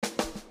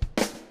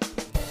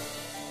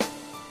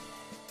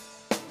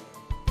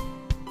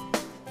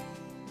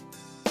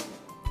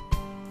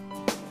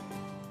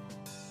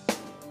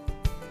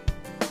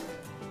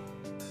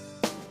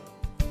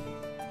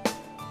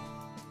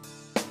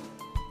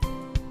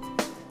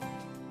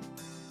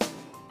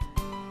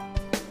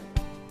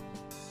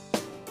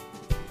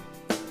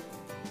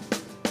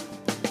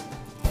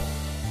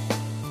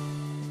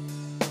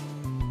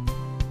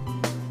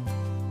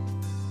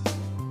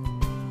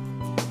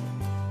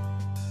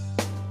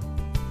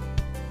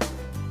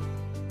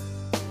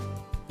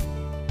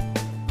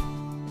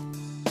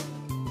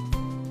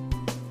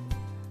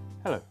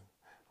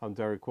I'm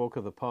Derek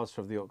Walker, the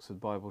pastor of the Oxford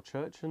Bible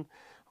Church, and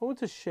I want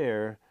to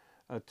share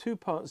a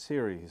two-part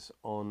series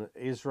on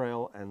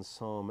Israel and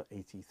Psalm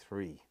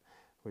 83,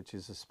 which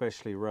is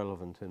especially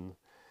relevant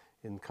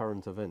in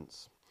current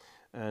events.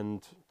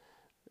 And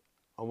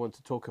I want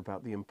to talk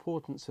about the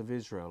importance of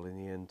Israel in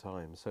the end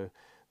time. So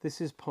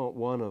this is part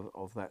one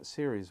of that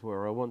series,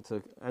 where I want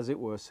to, as it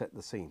were, set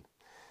the scene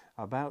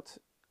about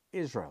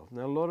Israel.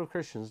 Now, a lot of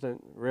Christians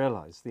don't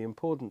realize the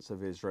importance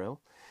of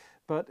Israel,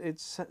 but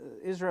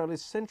Israel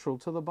is central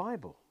to the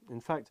Bible. In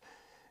fact,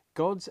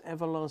 God's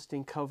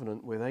everlasting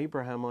covenant with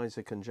Abraham,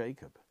 Isaac, and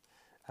Jacob.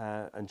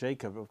 And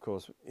Jacob, of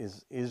course,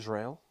 is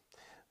Israel.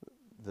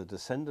 The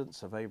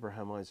descendants of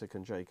Abraham, Isaac,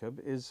 and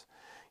Jacob is,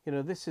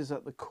 this is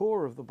at the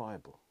core of the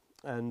Bible.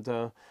 And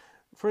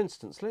for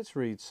instance, let's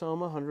read Psalm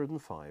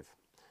 105,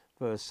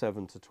 verse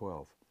 7 to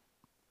 12.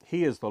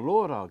 He is the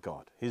Lord our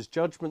God. His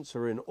judgments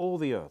are in all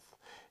the earth.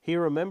 He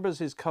remembers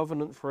his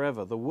covenant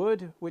forever, the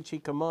word which he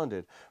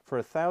commanded for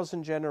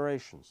 1,000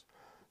 generations,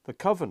 the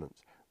covenant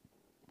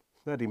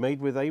that he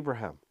made with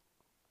Abraham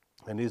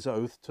and his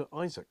oath to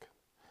Isaac,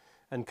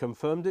 and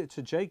confirmed it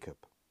to Jacob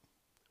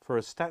for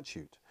a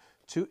statute,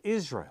 to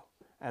Israel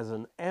as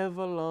an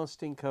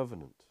everlasting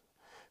covenant,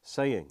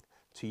 saying,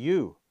 to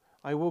you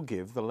I will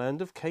give the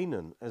land of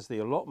Canaan as the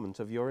allotment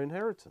of your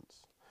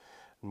inheritance.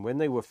 And when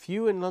they were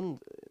few in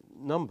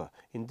number,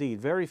 indeed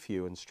very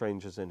few, and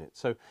strangers in it.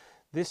 So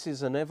this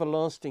is an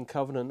everlasting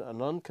covenant,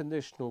 an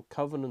unconditional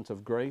covenant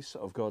of grace,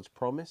 of God's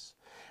promise,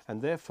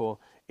 and therefore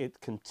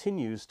it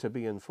continues to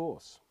be in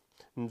force.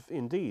 And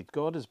indeed,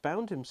 God has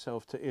bound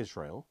himself to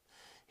Israel.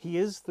 He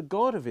is the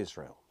God of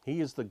Israel.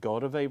 He is the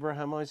God of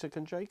Abraham, Isaac,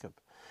 and Jacob.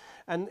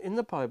 And in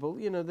the Bible,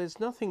 there's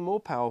nothing more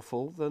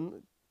powerful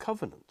than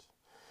covenant.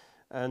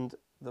 And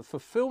the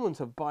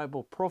fulfillment of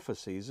Bible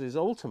prophecies is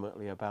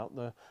ultimately about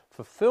the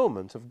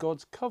fulfillment of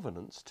God's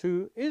covenants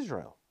to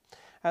Israel.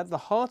 At the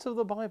heart of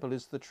the Bible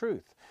is the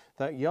truth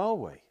that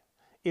Yahweh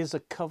is a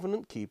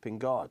covenant-keeping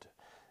God.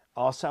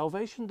 Our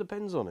salvation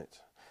depends on it.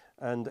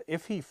 And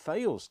if he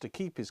fails to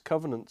keep his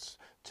covenants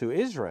to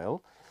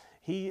Israel,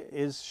 he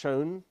is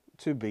shown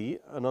to be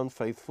an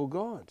unfaithful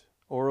God,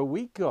 or a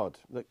weak God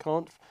that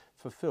can't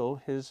fulfill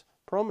his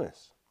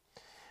promise.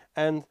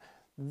 And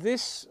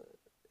this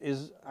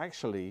is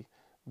actually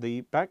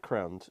the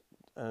background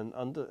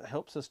and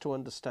helps us to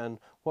understand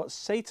what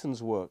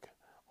Satan's work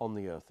on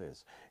the earth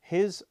is.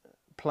 His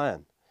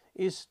plan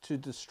is to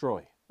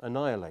destroy,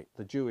 annihilate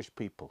the Jewish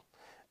people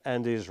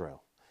and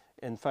Israel.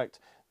 In fact,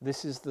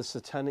 this is the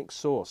satanic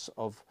source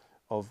of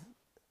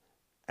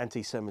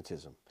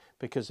anti-Semitism,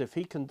 because if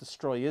he can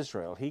destroy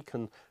Israel, he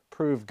can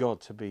prove God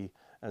to be,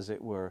 as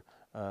it were,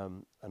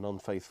 an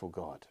unfaithful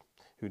God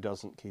who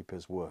doesn't keep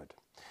his word.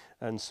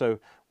 And so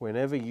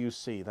whenever you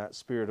see that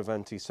spirit of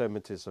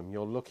anti-Semitism,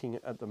 you're looking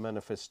at the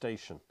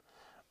manifestation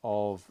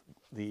of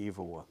the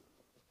evil one.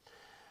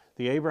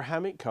 The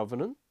Abrahamic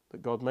covenant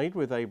that God made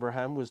with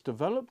Abraham was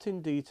developed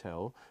in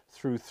detail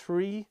through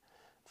three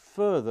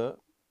further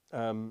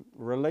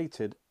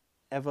related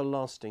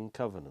everlasting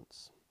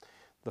covenants.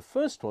 The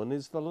first one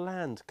is the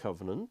land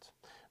covenant.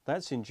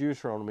 That's in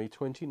Deuteronomy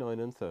 29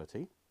 and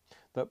 30,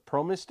 that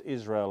promised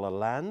Israel a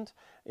land,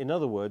 in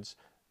other words,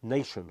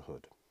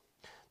 nationhood.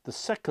 The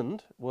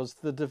second was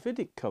the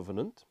Davidic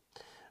covenant,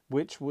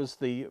 which was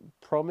the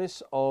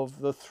promise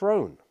of the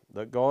throne,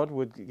 that God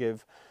would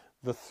give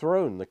the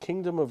throne, the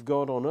kingdom of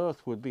God on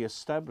earth would be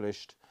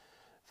established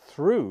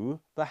through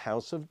the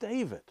house of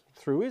David,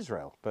 through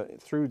Israel, but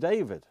through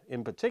David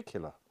in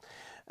particular.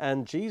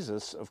 And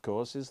Jesus, of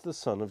course, is the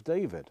son of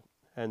David.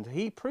 And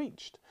he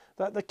preached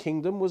that the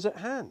kingdom was at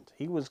hand.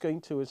 He was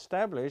going to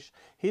establish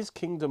his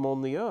kingdom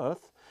on the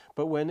earth.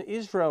 But when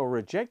Israel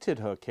rejected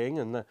her king,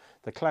 and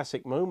the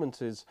classic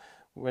moment is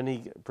when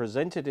he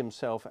presented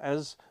himself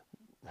as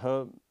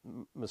her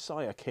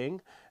Messiah king,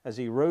 as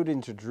he rode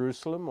into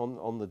Jerusalem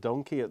on the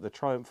donkey at the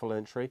triumphal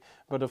entry.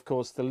 But of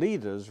course the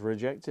leaders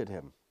rejected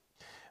him.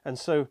 And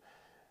so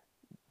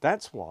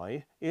that's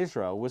why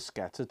Israel was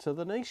scattered to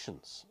the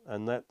nations.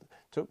 And that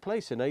took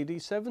place in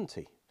AD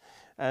 70.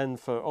 And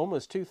for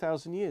almost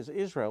 2,000 years,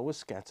 Israel was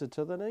scattered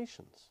to the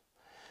nations.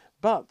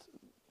 But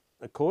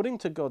according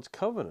to God's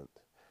covenant,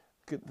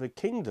 the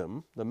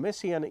kingdom, the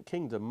Messianic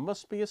kingdom,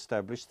 must be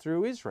established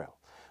through Israel,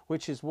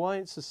 which is why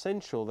it's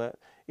essential that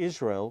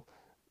Israel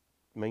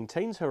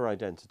maintains her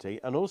identity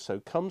and also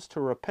comes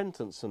to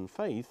repentance and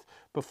faith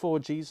before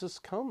Jesus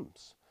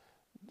comes,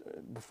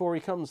 before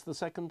he comes the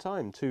second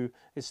time to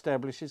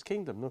establish his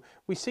kingdom.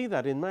 We see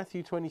that in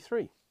Matthew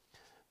 23.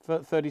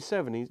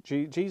 37,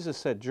 Jesus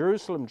said,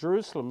 Jerusalem,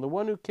 Jerusalem, the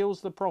one who kills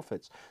the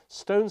prophets,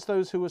 stones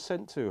those who are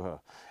sent to her.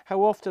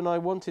 How often I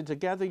wanted to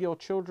gather your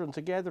children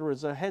together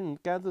as a hen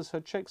gathers her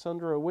chicks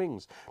under her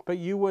wings, but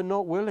you were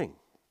not willing.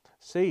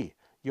 See,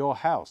 your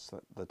house,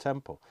 the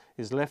temple,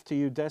 is left to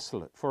you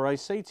desolate. For I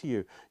say to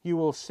you, you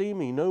will see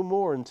me no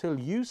more until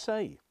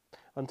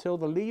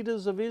the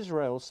leaders of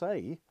Israel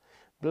say,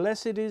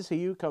 blessed is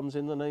he who comes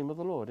in the name of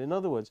the Lord. In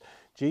other words,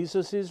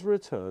 Jesus'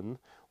 return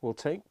will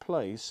take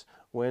place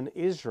when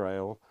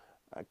Israel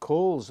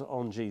calls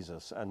on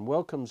Jesus and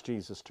welcomes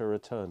Jesus to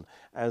return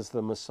as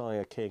the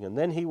Messiah King. And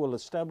then he will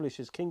establish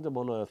his kingdom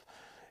on earth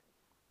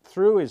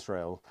through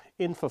Israel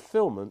in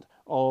fulfillment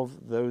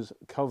of those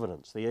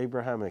covenants, the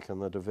Abrahamic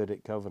and the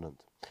Davidic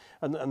covenant.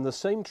 And the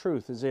same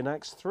truth is in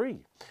Acts 3,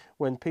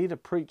 when Peter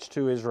preached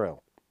to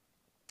Israel.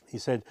 He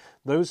said,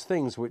 those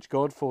things which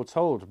God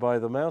foretold by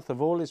the mouth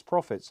of all his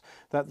prophets,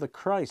 that the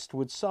Christ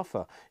would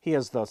suffer, he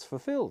has thus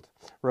fulfilled.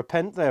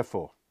 Repent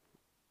therefore,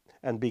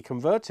 and be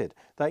converted,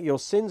 that your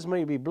sins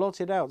may be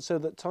blotted out, so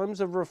that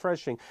times of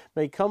refreshing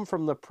may come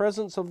from the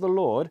presence of the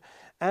Lord,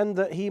 and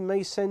that he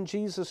may send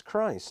Jesus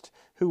Christ,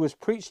 who was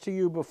preached to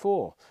you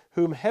before,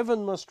 whom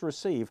heaven must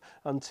receive,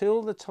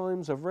 until the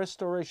times of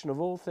restoration of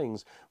all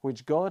things,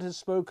 which God has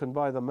spoken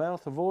by the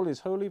mouth of all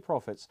his holy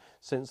prophets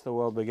since the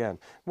world began.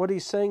 What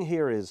he's saying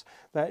here is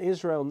that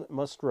Israel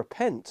must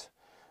repent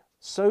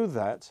so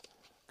that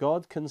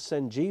God can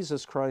send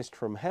Jesus Christ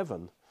from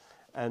heaven,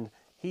 and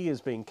he is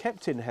being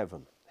kept in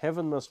heaven.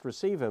 Heaven must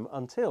receive him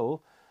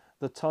until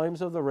the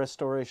times of the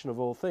restoration of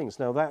all things.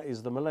 Now that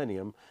is the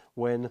millennium,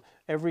 when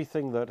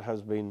everything that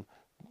has been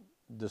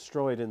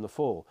destroyed in the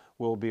fall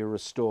will be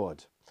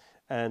restored.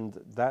 And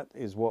that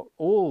is what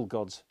all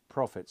God's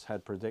prophets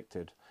had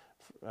predicted.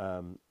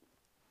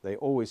 They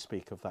always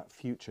speak of that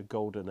future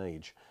golden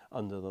age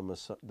under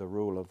the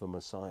rule of the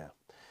Messiah.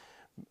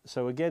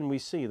 So again, we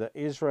see that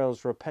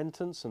Israel's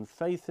repentance and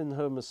faith in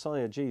her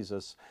Messiah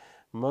Jesus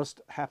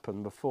must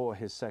happen before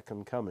his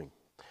second coming.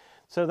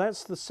 So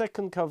that's the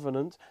second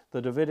covenant,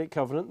 the Davidic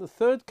covenant. The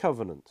third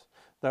covenant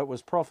that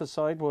was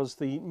prophesied was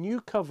the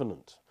new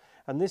covenant.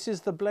 And this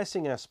is the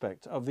blessing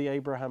aspect of the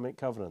Abrahamic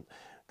covenant.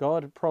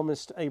 God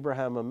promised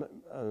Abraham,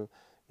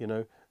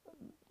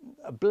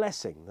 a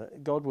blessing,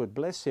 that God would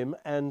bless him,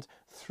 and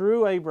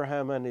through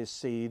Abraham and his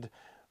seed,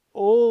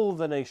 all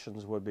the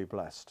nations would be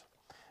blessed.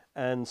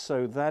 And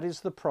so that is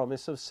the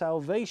promise of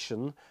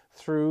salvation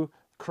through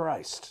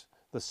Christ,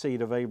 the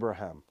seed of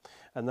Abraham.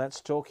 And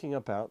that's talking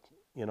about,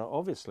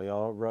 obviously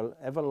our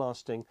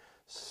everlasting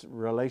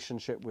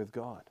relationship with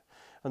God.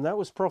 And that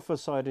was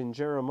prophesied in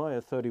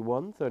Jeremiah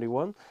 31.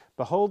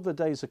 Behold, the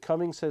days are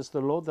coming, says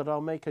the Lord, that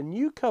I'll make a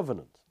new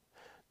covenant.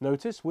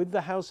 Notice, with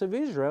the house of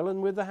Israel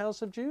and with the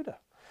house of Judah.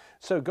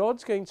 So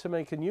God's going to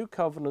make a new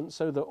covenant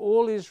so that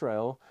all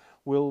Israel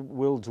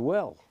will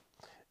dwell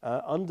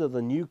under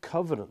the new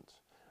covenant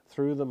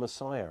through the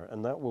Messiah.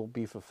 And that will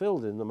be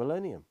fulfilled in the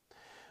millennium.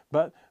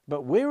 But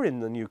we're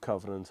in the new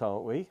covenant,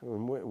 aren't we?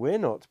 We're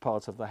not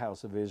part of the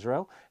house of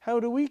Israel.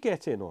 How do we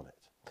get in on it?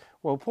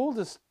 Well,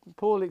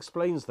 Paul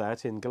explains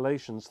that in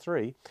Galatians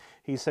 3.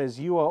 He says,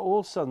 you are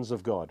all sons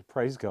of God,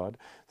 praise God,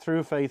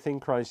 through faith in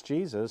Christ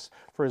Jesus.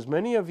 For as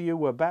many of you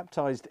were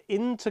baptized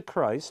into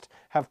Christ,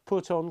 have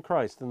put on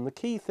Christ. And the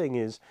key thing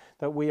is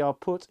that we are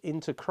put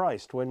into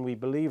Christ when we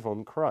believe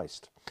on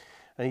Christ.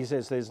 And he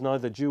says there's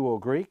neither Jew or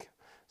Greek.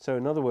 So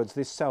in other words,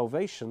 this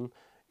salvation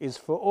is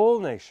for all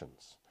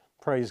nations.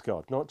 Praise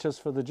God, not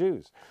just for the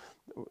Jews.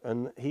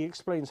 And he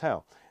explains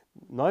how.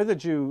 Neither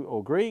Jew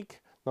or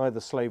Greek, neither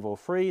slave or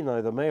free,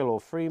 neither male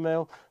or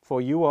female, for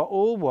you are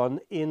all one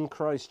in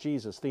Christ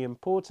Jesus. The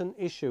important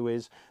issue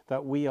is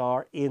that we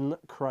are in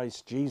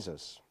Christ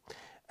Jesus.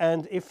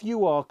 And if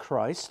you are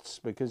Christ's,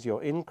 because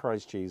you're in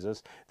Christ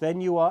Jesus,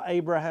 then you are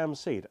Abraham's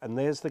seed. And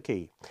there's the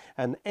key.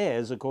 And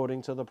heirs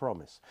according to the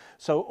promise.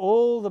 So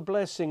all the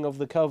blessing of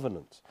the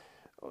covenant,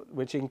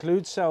 which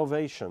includes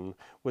salvation,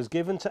 was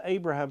given to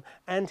Abraham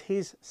and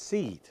his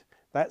seed.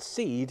 That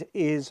seed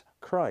is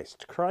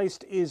Christ.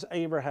 Christ is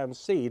Abraham's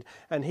seed,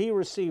 and he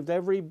received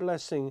every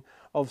blessing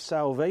of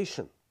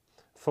salvation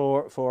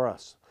for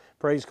us.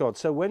 Praise God.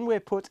 So when we're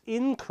put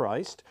in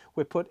Christ,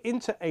 we're put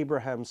into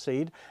Abraham's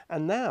seed,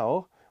 and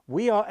now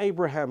we are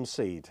Abraham's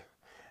seed.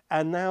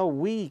 And now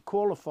we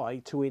qualify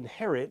to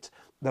inherit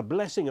the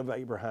blessing of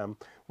Abraham,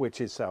 which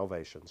is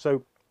salvation.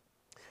 So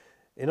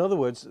in other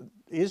words,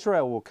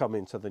 Israel will come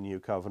into the new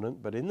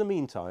covenant, but in the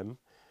meantime,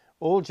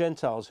 all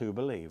Gentiles who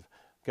believe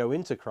go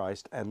into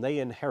Christ and they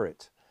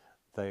inherit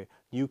the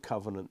new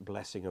covenant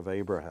blessing of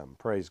Abraham.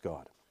 Praise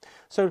God.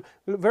 So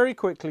very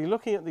quickly,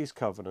 looking at these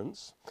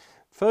covenants,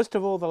 first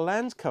of all, the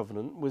land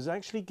covenant was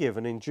actually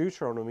given in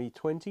Deuteronomy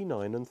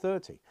 29 and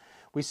 30.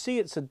 We see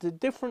it's a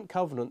different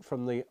covenant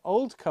from the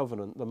old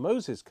covenant, the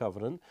Moses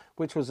covenant,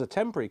 which was a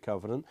temporary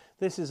covenant.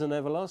 This is an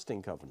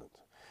everlasting covenant,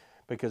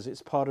 because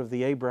it's part of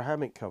the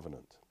Abrahamic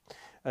covenant.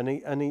 And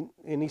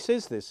he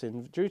says this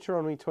in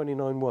Deuteronomy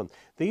 29:1.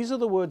 These are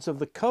the words of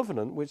the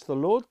covenant which the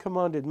Lord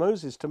commanded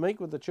Moses to make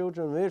with the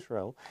children of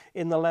Israel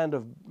in the land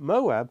of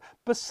Moab,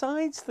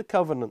 besides the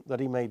covenant that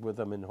he made with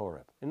them in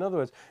Horeb. In other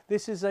words,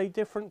 this is a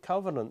different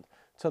covenant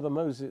to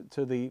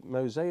the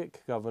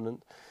Mosaic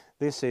covenant.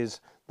 This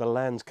is the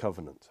land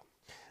covenant.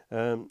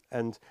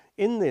 And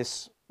in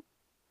this,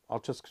 I'll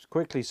just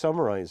quickly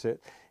summarize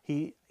it,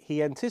 he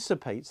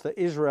anticipates that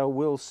Israel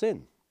will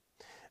sin.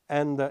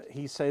 And that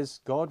he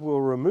says God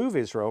will remove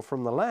Israel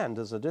from the land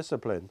as a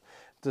discipline,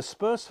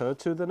 disperse her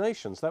to the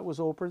nations. That was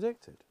all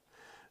predicted.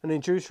 And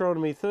in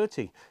Deuteronomy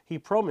 30, he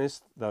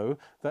promised, though,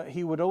 that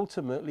he would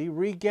ultimately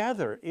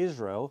regather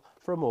Israel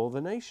from all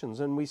the nations.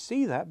 And we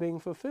see that being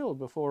fulfilled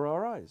before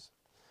our eyes.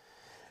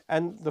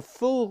 And the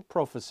full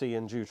prophecy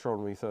in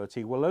Deuteronomy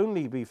 30 will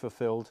only be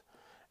fulfilled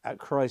at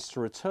Christ's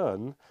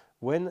return,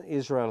 when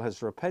Israel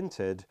has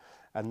repented,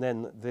 and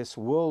then this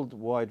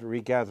worldwide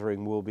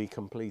regathering will be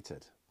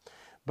completed.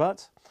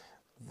 But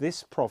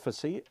this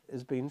prophecy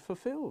has been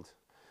fulfilled.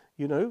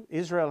 You know,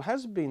 Israel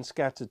has been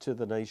scattered to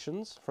the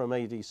nations from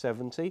AD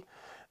 70,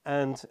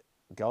 and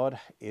God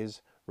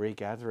is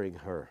regathering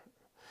her.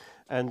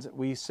 And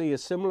we see a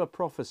similar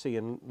prophecy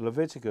in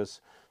Leviticus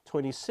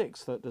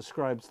 26 that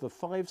describes the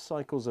 5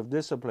 cycles of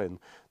discipline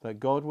that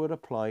God would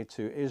apply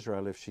to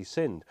Israel if she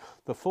sinned.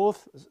 The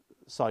 4th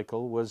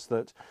cycle was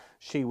that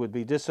she would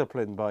be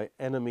disciplined by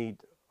enemy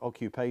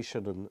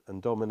occupation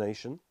and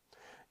domination.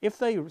 If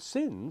they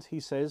sinned, he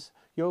says,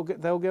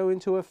 they'll go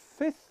into a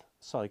 5th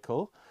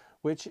cycle,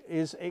 which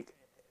is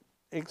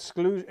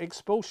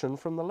expulsion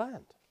from the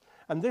land.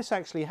 And this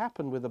actually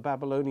happened with the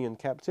Babylonian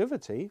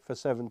captivity for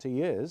 70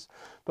 years.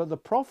 But the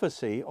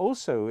prophecy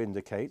also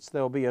indicates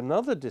there'll be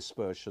another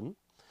dispersion,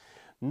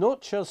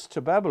 not just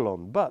to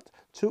Babylon, but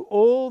to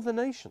all the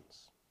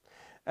nations.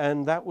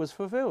 And that was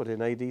fulfilled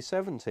in AD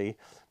 70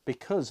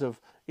 because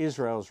of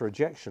Israel's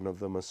rejection of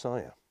the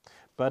Messiah.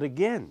 But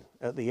again,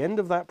 at the end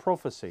of that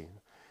prophecy,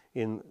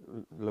 in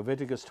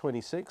Leviticus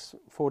 26,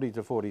 40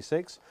 to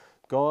 46,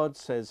 God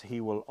says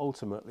he will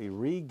ultimately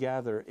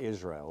regather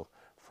Israel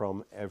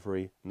from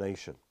every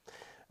nation.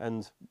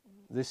 And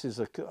this is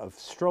a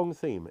strong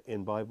theme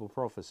in Bible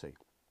prophecy.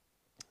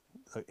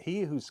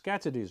 He who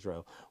scattered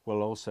Israel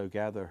will also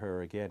gather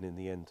her again in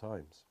the end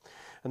times.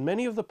 And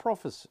many of the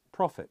prophets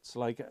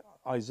like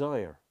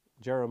Isaiah,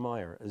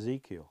 Jeremiah,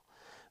 Ezekiel,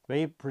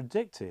 they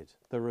predicted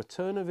the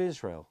return of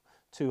Israel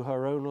to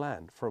her own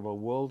land from a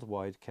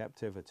worldwide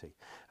captivity.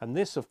 And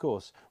this, of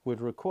course,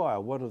 would require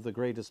one of the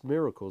greatest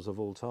miracles of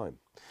all time.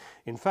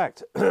 In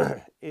fact,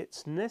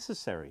 it's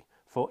necessary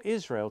for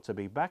Israel to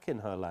be back in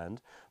her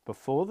land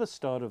before the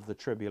start of the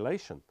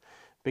tribulation,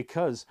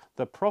 because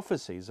the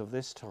prophecies of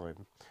this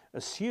time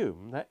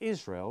assume that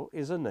Israel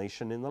is a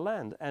nation in the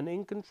land and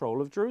in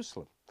control of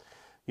Jerusalem.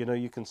 You know,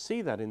 you can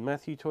see that in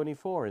Matthew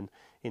 24,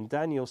 in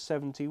Daniel's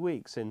 70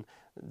 weeks, in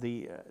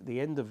the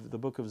end of the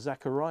book of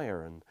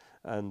Zechariah,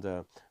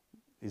 and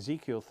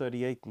Ezekiel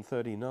 38 and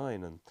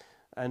 39,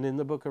 and in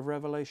the book of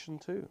Revelation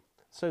 2.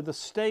 So the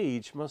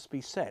stage must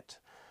be set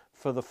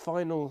for the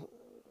final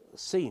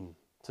scene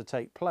to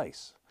take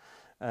place.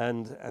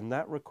 And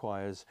that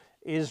requires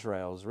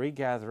Israel's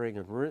regathering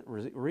and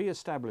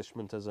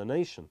re-establishment as a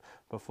nation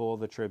before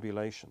the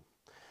tribulation.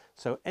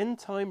 So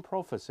end-time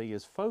prophecy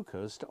is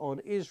focused on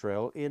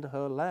Israel in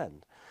her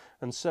land.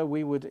 And so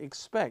we would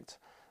expect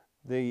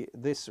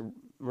this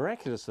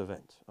miraculous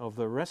event of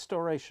the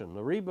restoration,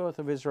 the rebirth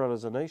of Israel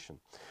as a nation,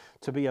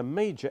 to be a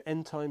major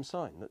end-time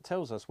sign that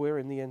tells us we're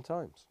in the end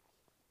times.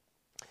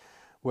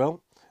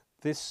 Well,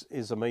 this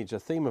is a major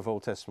theme of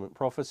Old Testament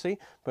prophecy,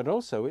 but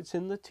also it's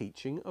in the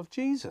teaching of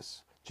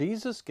Jesus.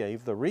 Jesus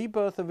gave the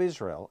rebirth of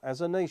Israel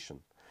as a nation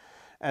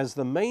as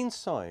the main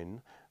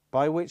sign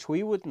by which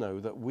we would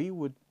know that we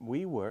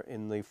were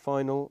in the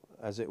final,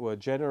 as it were,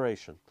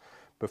 generation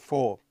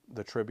before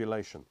the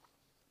tribulation.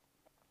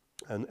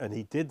 And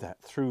he did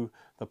that through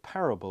the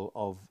parable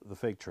of the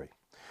fig tree.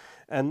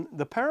 And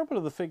the parable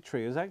of the fig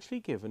tree is actually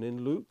given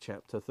in Luke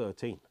chapter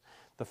 13.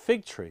 The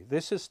fig tree,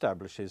 this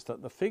establishes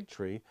that the fig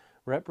tree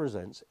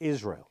represents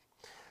Israel.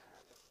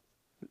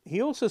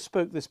 He also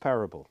spoke this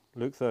parable,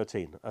 Luke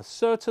 13. A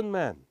certain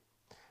man,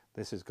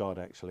 this is God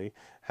actually,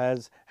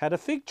 has had a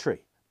fig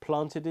tree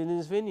planted in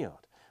his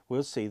vineyard.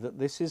 We'll see that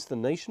this is the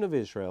nation of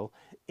Israel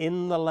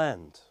in the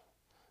land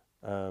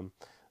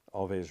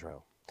of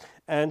Israel.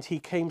 And he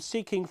came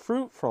seeking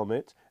fruit from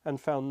it and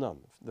found none.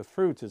 The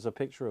fruit is a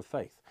picture of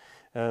faith.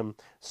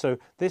 So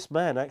this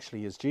man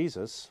actually is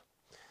Jesus.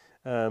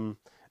 And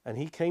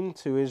he came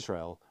to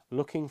Israel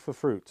looking for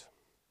fruit,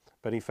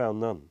 but he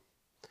found none.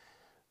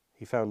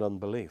 He found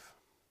unbelief.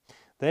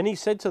 Then he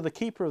said to the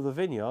keeper of the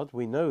vineyard,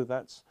 we know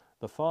that's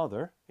the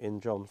father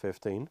in John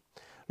 15,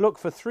 look,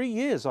 for 3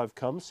 years I've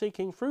come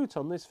seeking fruit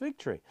on this fig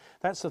tree.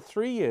 That's the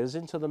 3 years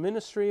into the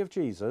ministry of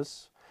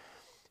Jesus.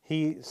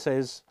 He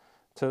says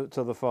to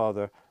the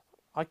father,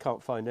 I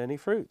can't find any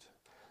fruit.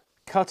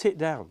 Cut it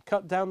down.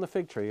 Cut down the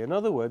fig tree. In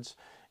other words,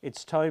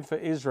 it's time for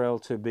Israel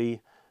to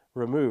be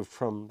removed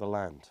from the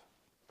land.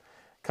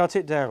 Cut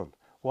it down.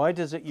 Why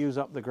does it use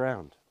up the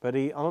ground? But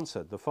he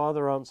answered, the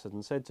father answered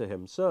and said to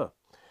him, Sir,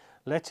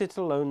 let it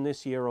alone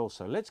this year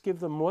also. Let's give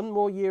them 1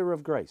 more year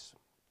of grace,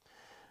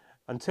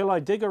 until I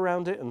dig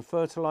around it and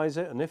fertilize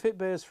it, and if it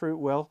bears fruit,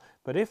 well,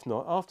 but if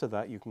not, after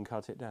that you can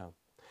cut it down.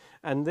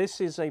 And this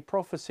is a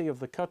prophecy of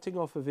the cutting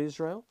off of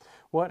Israel.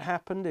 What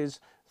happened is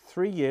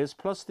 3 years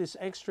plus this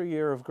extra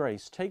year of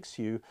grace takes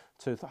you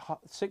to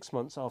 6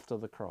 months after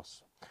the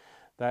cross.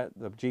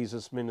 that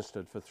Jesus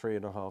ministered for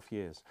 3.5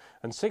 years.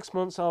 And 6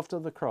 months after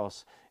the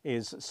cross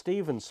is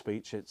Stephen's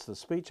speech. It's the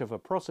speech of a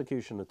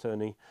prosecution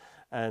attorney,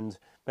 and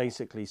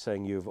basically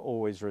saying, you've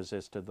always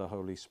resisted the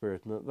Holy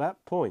Spirit. And at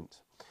that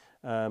point,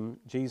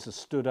 Jesus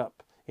stood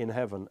up in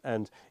heaven,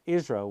 and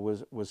Israel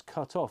was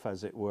cut off,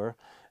 as it were,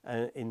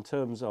 in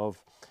terms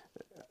of,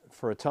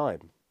 for a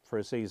time, for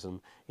a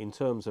season, in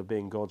terms of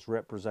being God's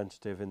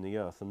representative in the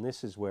earth. And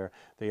this is where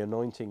the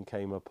anointing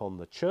came upon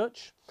the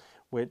church,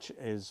 which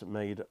is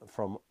made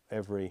from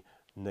every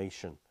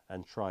nation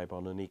and tribe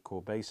on an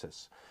equal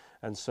basis.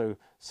 And so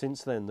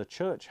since then, the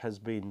church has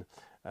been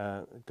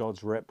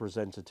God's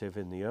representative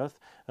in the earth.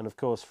 And of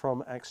course,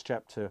 from Acts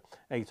chapter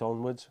 8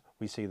 onwards,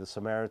 we see the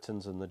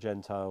Samaritans and the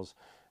Gentiles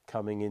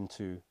coming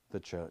into the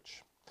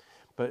church.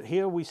 But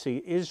here we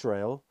see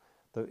Israel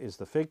is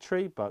the fig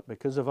tree, but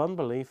because of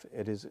unbelief,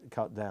 it is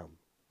cut down.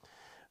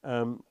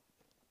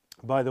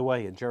 By the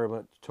way, in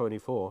Jeremiah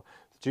 24,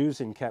 the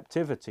Jews in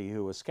captivity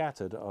who were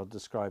scattered are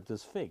described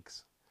as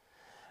figs.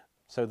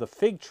 So the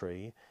fig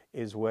tree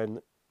is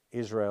when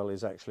Israel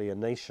is actually a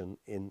nation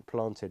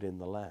planted in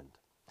the land.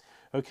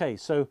 Okay,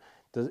 so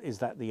is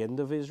that the end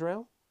of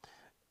Israel?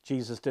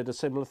 Jesus did a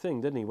similar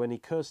thing, didn't he, when he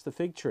cursed the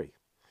fig tree?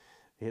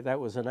 That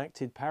was an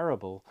acted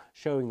parable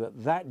showing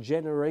that that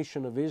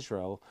generation of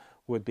Israel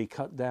would be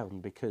cut down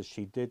because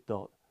she did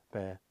not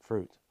bear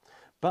fruit.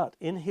 But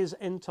in his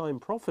end-time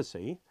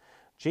prophecy,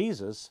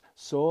 Jesus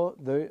saw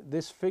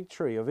this fig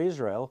tree of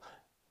Israel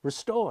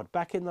restored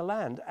back in the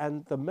land,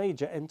 and the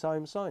major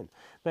end-time sign.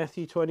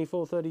 Matthew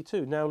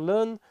 24:32. Now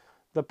learn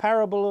the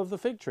parable of the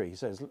fig tree. He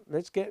says,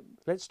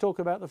 let's talk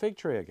about the fig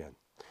tree again.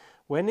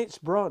 When its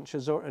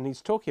branches, and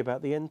he's talking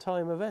about the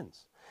end-time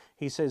events.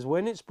 He says,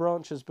 when its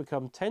branches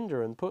become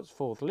tender and puts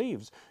forth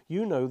leaves,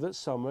 you know that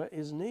summer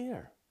is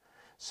near.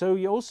 So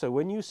you also,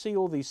 when you see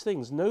all these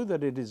things, know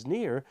that it is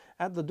near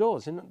at the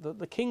doors, and that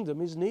the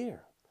kingdom is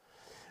near.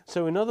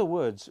 So in other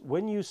words,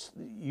 when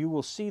you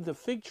will see the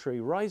fig tree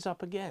rise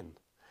up again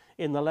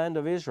in the land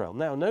of Israel.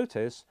 Now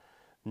notice,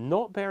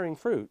 not bearing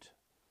fruit,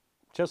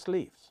 just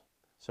leaves.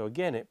 So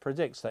again, it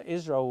predicts that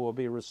Israel will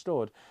be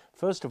restored,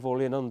 first of all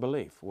in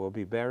unbelief, will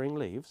be bearing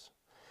leaves.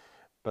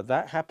 But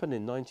that happened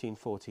in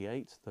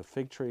 1948. The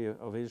fig tree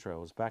of Israel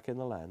was back in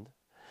the land.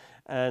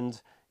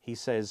 And he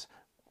says,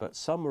 but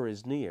summer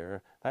is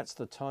near. That's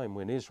the time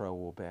when Israel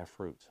will bear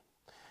fruit.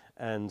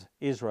 And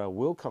Israel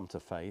will come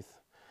to faith,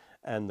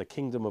 and the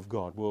kingdom of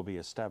God will be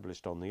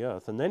established on the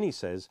earth. And then he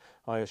says,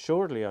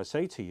 assuredly I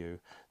say to you,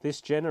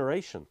 this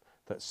generation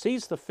that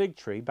sees the fig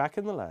tree back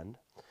in the land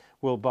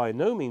will by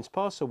no means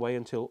pass away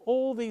until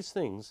all these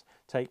things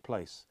take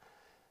place.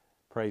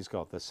 Praise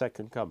God. The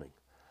second coming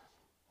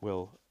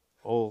will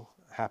all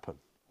happen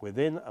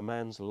within a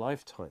man's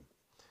lifetime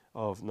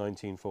of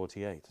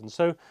 1948. And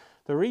so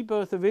the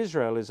rebirth of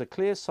Israel is a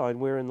clear sign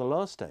we're in the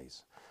last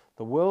days.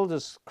 The world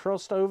has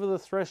crossed over the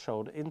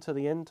threshold into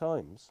the end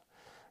times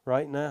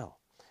right now.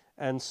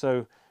 And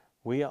so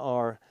we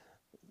are,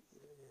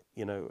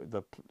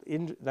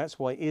 that's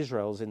why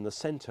Israel's in the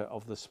center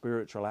of the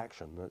spiritual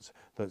action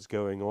that's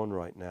going on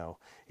right now.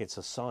 It's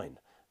a sign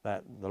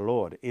that the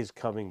Lord is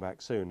coming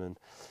back soon, and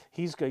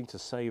he's going to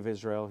save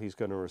Israel, he's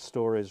going to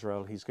restore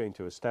Israel, he's going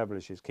to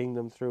establish his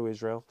kingdom through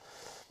Israel.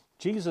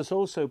 Jesus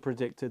also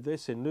predicted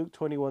this in Luke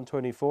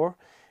 21:24.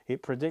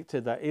 It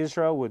predicted that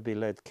Israel would be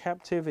led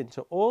captive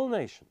into all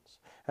nations,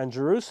 and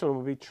Jerusalem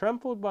would be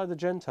trampled by the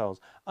Gentiles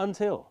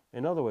until,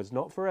 in other words,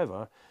 not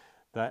forever,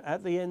 that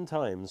at the end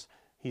times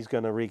he's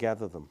going to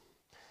regather them.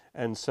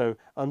 And so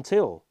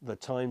until the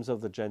times of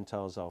the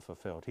Gentiles are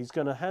fulfilled, he's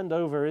going to hand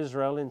over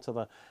Israel into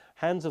the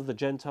hands of the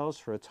Gentiles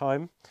for a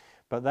time,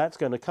 but that's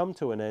going to come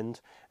to an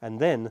end, and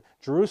then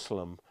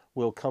Jerusalem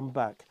will come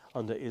back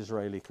under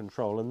Israeli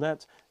control. And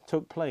that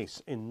took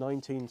place in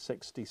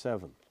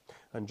 1967.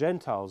 And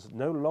Gentiles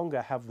no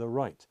longer have the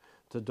right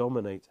to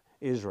dominate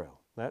Israel.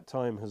 That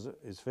time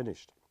is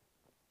finished.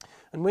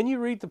 And when you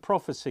read the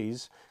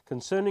prophecies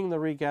concerning the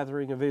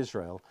regathering of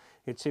Israel,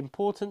 it's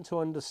important to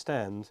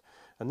understand,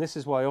 and this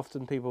is why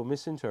often people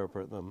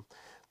misinterpret them,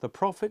 the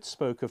prophets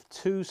spoke of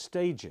two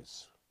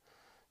stages,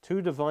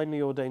 two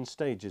divinely ordained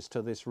stages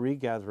to this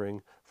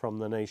regathering from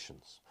the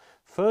nations.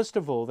 First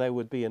of all, there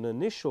would be an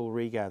initial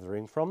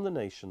regathering from the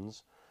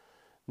nations,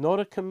 not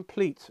a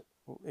complete,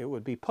 it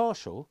would be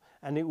partial,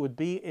 and it would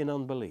be in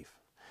unbelief.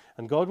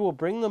 And God will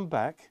bring them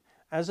back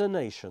as a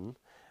nation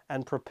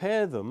and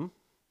prepare them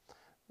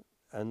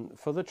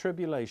for the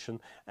tribulation,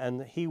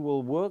 and he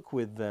will work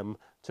with them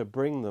to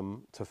bring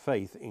them to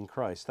faith in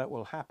Christ. That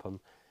will happen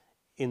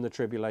in the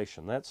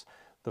tribulation. That's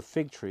the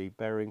fig tree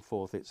bearing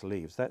forth its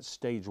leaves. That's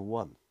stage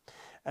one.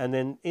 And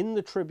then in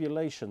the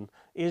tribulation,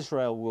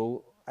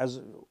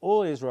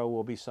 all Israel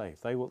will be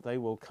saved. They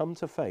will come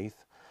to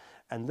faith.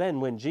 And then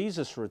when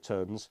Jesus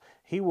returns,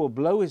 he will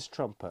blow his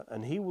trumpet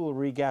and he will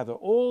regather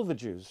all the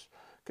Jews,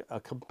 a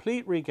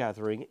complete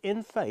regathering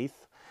in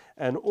faith,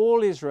 and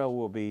all Israel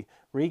will be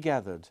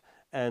regathered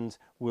and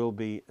will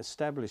be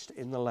established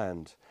in the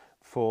land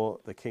for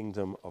the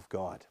kingdom of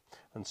God.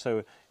 And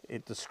so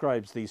it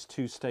describes these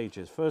two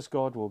stages. First,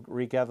 God will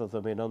regather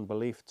them in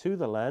unbelief to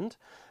the land,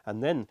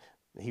 and then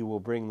he will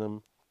bring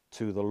them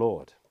to the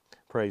Lord.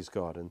 Praise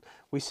God. And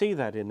we see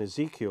that in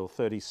Ezekiel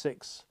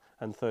 36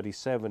 and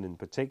 37 in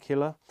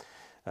particular.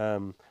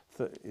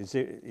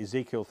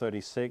 Ezekiel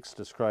 36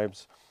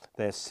 describes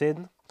their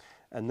sin,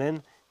 and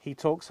then he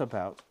talks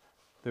about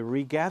the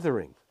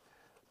regathering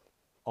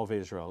of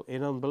Israel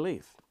in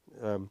unbelief.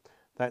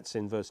 That's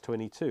in verse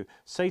 22.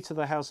 Say to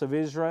the house of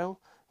Israel,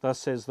 thus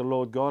says the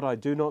Lord God, I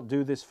do not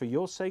do this for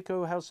your sake,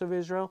 O house of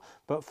Israel,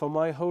 but for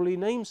my holy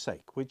name's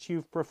sake, which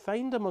you've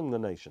profaned among the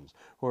nations,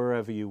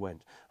 wherever you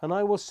went. And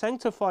I will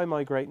sanctify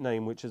my great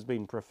name, which has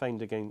been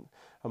profaned again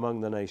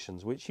among the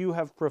nations, which you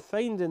have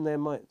profaned in their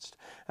midst.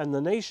 And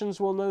the nations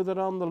will know that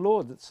I'm the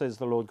Lord, says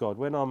the Lord God,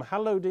 when I'm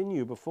hallowed in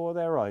you before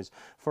their eyes.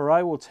 For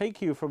I will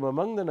take you from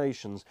among the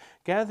nations,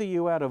 gather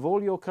you out of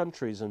all your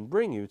countries, and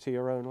bring you to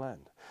your own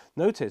land.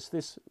 Notice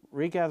this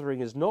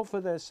regathering is not for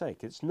their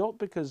sake. It's not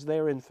because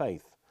they're in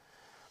faith.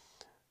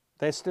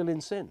 They're still in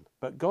sin.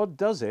 But God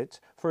does it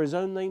for his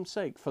own name's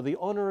sake, for the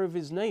honor of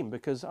his name,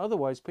 because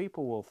otherwise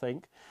people will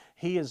think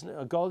he is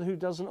a God who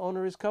doesn't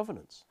honor his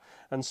covenants.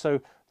 And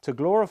so to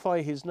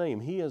glorify his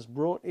name, he has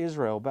brought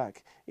Israel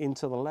back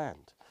into the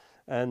land,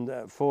 and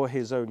for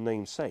his own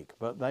name's sake.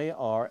 But they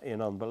are in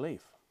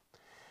unbelief.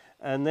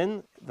 And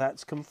then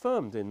that's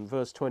confirmed in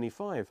verse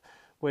 25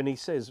 when he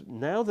says,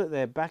 now that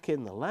they're back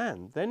in the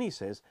land, then he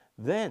says,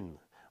 then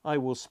I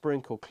will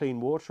sprinkle clean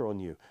water on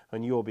you,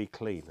 and you'll be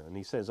clean. And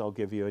he says, I'll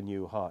give you a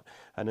new heart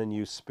and a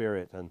new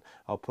spirit, and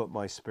I'll put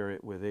my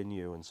spirit within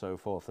you, and so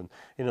forth. And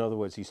in other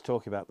words, he's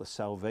talking about the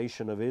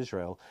salvation of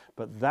Israel,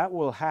 but that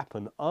will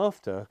happen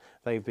after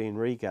they've been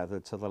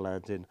regathered to the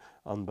land in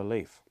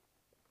unbelief.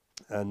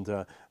 And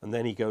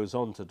then he goes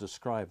on to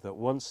describe that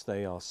once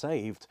they are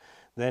saved,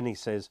 then he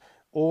says,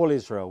 all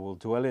Israel will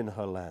dwell in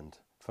her land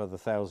for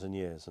 1,000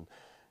 years, and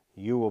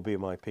you will be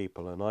my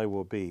people, and I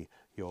will be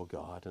your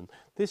God. And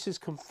this is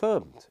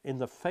confirmed in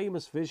the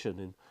famous vision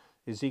in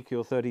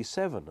Ezekiel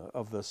 37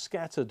 of the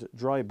scattered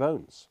dry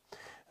bones,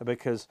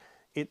 because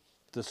it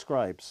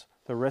describes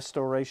the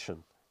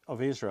restoration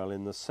of Israel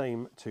in the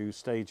same two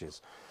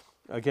stages.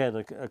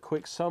 Again, a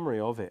quick summary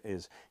of it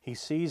is he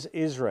sees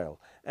Israel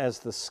as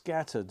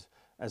scattered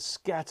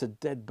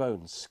dead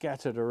bones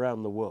scattered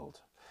around the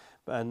world.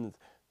 And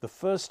the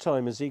first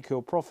time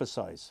Ezekiel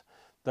prophesies,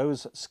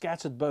 those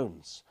scattered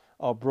bones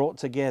are brought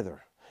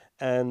together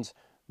and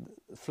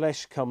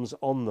flesh comes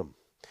on them.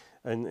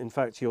 And in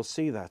fact, you'll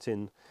see that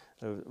in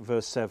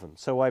verse 7.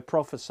 So I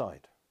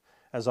prophesied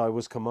as I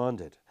was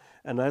commanded.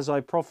 And as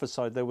I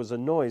prophesied, there was a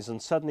noise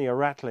and suddenly a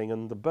rattling,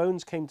 and the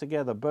bones came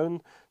together,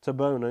 bone to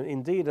bone. And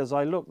indeed, as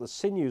I looked, the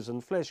sinews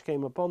and flesh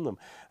came upon them,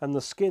 and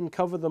the skin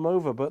covered them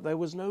over, but there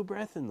was no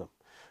breath in them.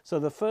 So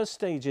the first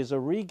stage is a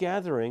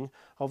regathering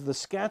of the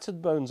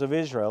scattered bones of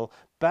Israel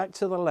back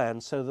to the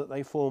land so that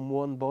they form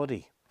one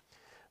body.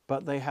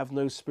 But they have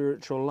no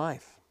spiritual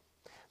life.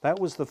 That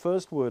was the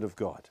first word of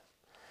God.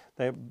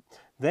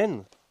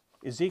 Then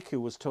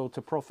Ezekiel was told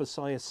to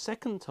prophesy a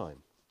second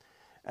time.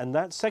 And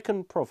that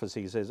second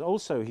prophecy says,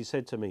 also he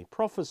said to me,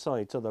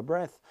 prophesy to the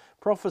breath,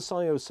 prophesy,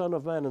 O son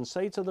of man, and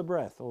say to the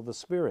breath, or the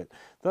spirit,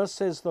 thus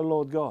says the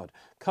Lord God,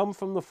 come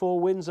from the four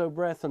winds, O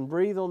breath, and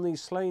breathe on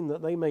these slain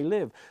that they may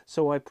live.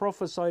 So I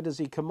prophesied as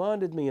he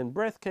commanded me, and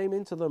breath came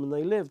into them, and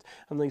they lived,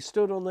 and they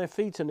stood on their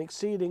feet, an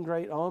exceeding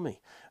great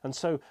army. And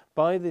so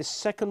by this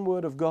second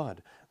word of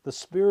God, the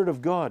Spirit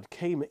of God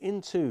came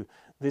into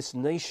this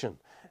nation,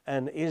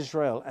 and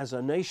Israel as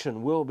a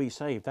nation will be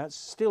saved. That's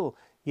still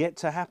yet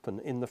to happen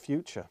in the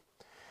future.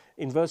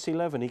 In verse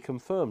 11, he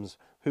confirms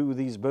who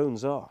these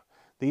bones are.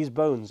 These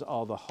bones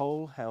are the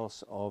whole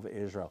house of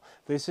Israel.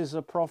 This is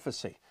a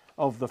prophecy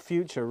of the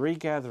future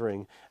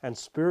regathering and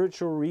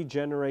spiritual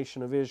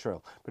regeneration of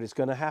Israel. But it's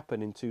going to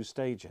happen in two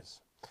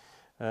stages.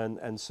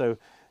 And so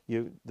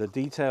the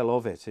detail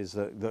of it is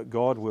that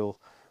God will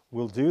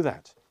do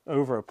that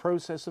over a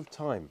process of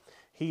time.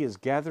 He is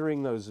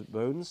gathering those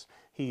bones.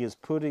 He is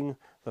putting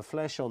the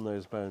flesh on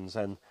those bones,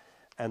 and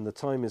the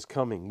time is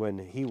coming when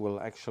he will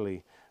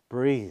actually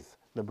breathe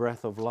the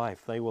breath of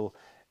life. They will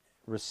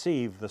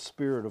receive the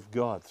Spirit of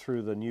God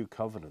through the new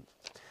covenant.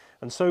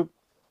 And so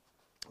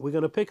we're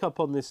going to pick up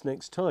on this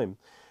next time,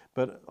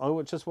 but I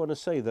would just want to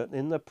say that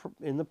in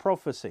the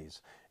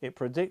prophecies, it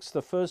predicts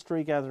the first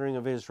regathering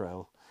of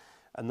Israel,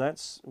 and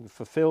that's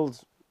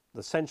fulfilled.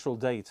 The central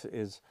date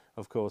is,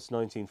 of course,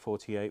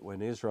 1948,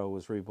 when Israel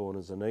was reborn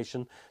as a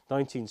nation.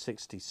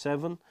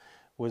 1967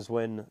 was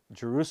when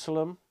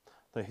Jerusalem,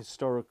 the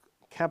historic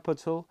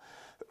capital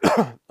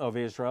of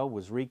Israel,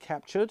 was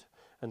recaptured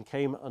and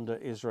came under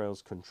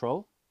Israel's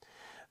control.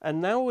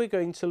 And now we're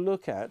going to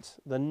look at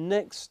the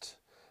next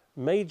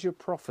major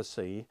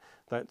prophecy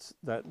that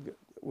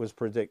was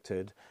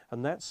predicted,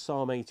 and that's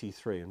Psalm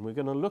 83. And we're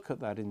going to look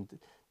at that in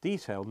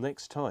detail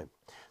next time.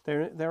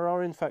 There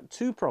are in fact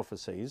two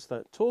prophecies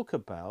that talk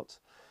about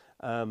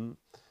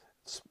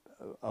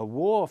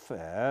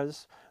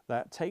warfares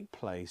that take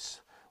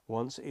place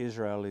once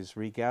Israel is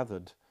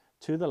regathered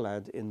to the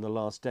land in the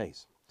last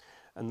days.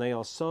 and they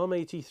are Psalm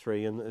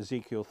 83 and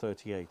Ezekiel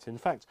 38. In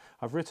fact,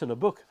 I've written a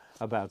book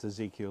about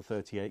Ezekiel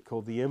 38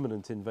 called The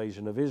Imminent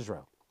Invasion of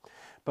Israel.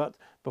 But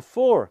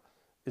before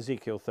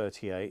Ezekiel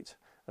 38,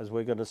 as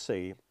we're going to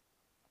see,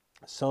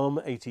 Psalm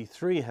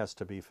 83 has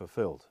to be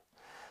fulfilled.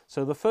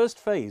 So the first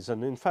phase,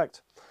 and in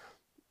fact,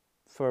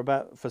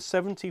 for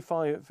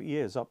 75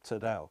 years up to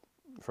now,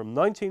 from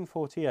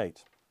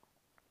 1948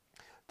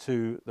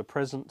 to the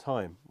present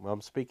time,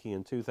 I'm speaking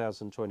in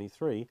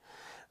 2023,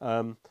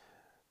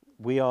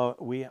 we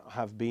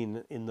have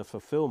been in the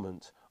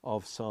fulfillment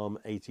of Psalm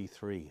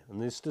 83.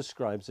 And this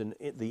describes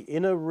the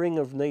inner ring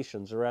of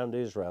nations around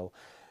Israel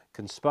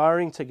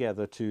conspiring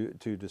together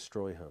to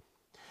destroy her.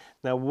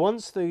 Now,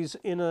 once these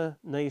inner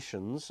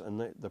nations,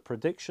 and the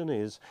prediction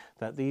is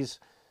that these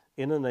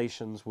inner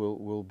nations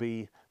will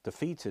be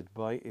defeated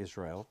by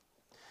Israel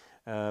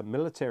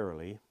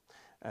militarily,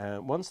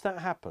 once that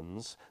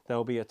happens, there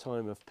will be a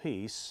time of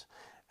peace.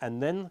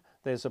 And then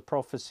there's a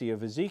prophecy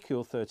of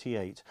Ezekiel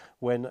 38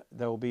 when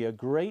there will be a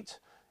great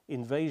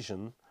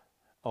invasion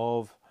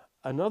of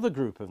another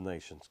group of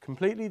nations,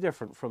 completely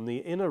different from the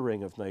inner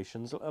ring of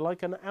nations,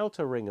 like an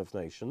outer ring of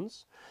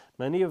nations,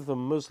 many of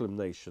them Muslim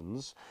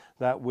nations,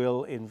 that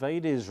will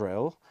invade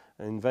Israel,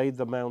 invade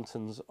the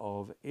mountains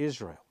of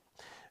Israel.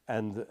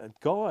 And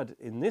God,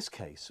 in this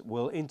case,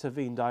 will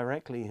intervene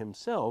directly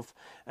himself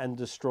and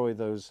destroy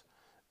those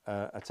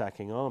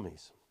attacking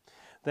armies.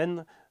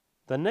 Then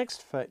the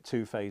next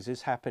two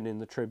phases happen in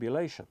the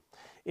tribulation.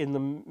 In the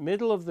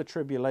middle of the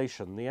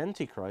tribulation, the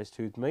Antichrist,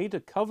 who'd made a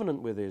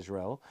covenant with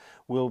Israel,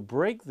 will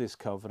break this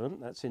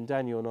covenant. That's in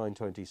Daniel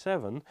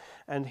 9:27,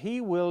 and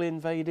he will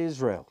invade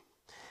Israel.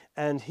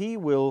 And he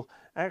will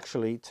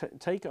actually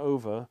take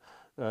over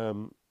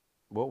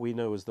what we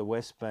know as the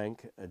West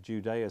Bank,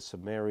 Judea,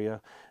 Samaria,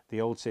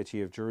 the old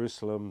city of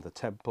Jerusalem, the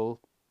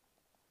temple.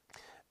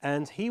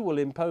 And he will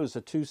impose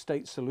a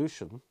two-state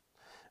solution,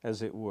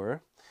 as it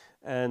were,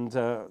 and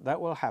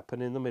that will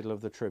happen in the middle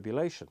of the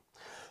tribulation.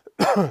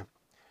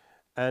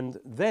 And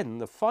then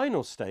the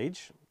final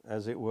stage,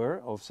 as it were,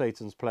 of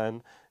Satan's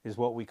plan is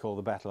what we call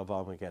the Battle of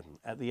Armageddon.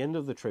 At the end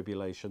of the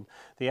tribulation,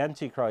 the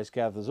Antichrist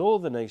gathers all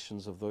the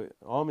nations of the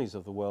armies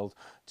of the world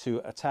to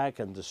attack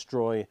and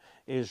destroy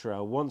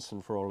Israel once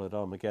and for all at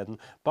Armageddon,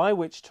 by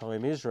which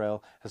time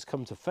Israel has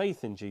come to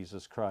faith in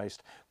Jesus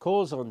Christ,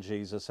 calls on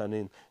Jesus,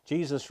 and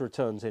Jesus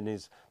returns in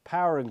his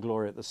power and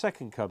glory at the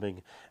second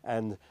coming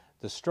and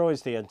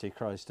destroys the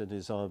Antichrist and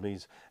his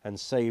armies and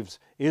saves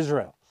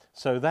Israel.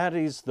 So that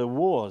is the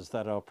wars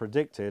that are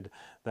predicted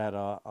that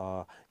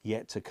are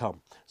yet to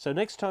come. So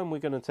next time we're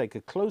going to take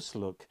a close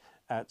look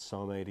at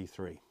Psalm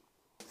 83.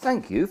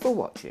 Thank you for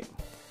watching.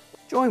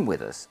 Join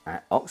with us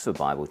at Oxford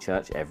Bible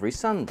Church every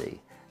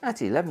Sunday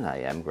at 11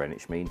 AM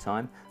Greenwich Mean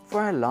Time for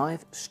our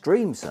live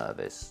stream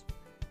service.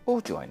 Or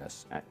join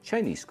us at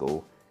Cheney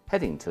School,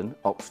 Headington,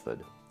 Oxford,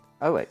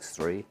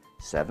 OX3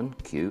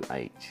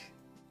 7QH.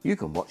 You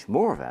can watch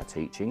more of our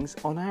teachings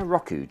on our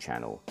Roku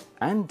channel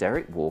and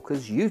Derek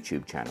Walker's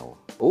YouTube channel.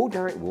 All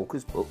Derek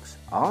Walker's books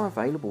are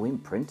available in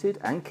printed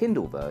and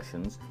Kindle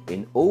versions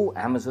in all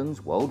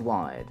Amazons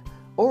worldwide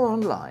or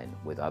online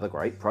with other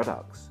great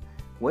products,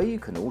 where you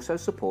can also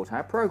support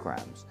our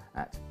programs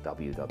at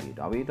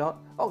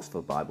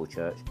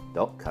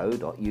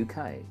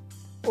www.oxfordbiblechurch.co.uk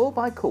or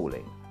by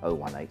calling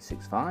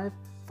 01865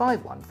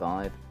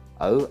 515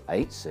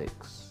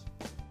 086.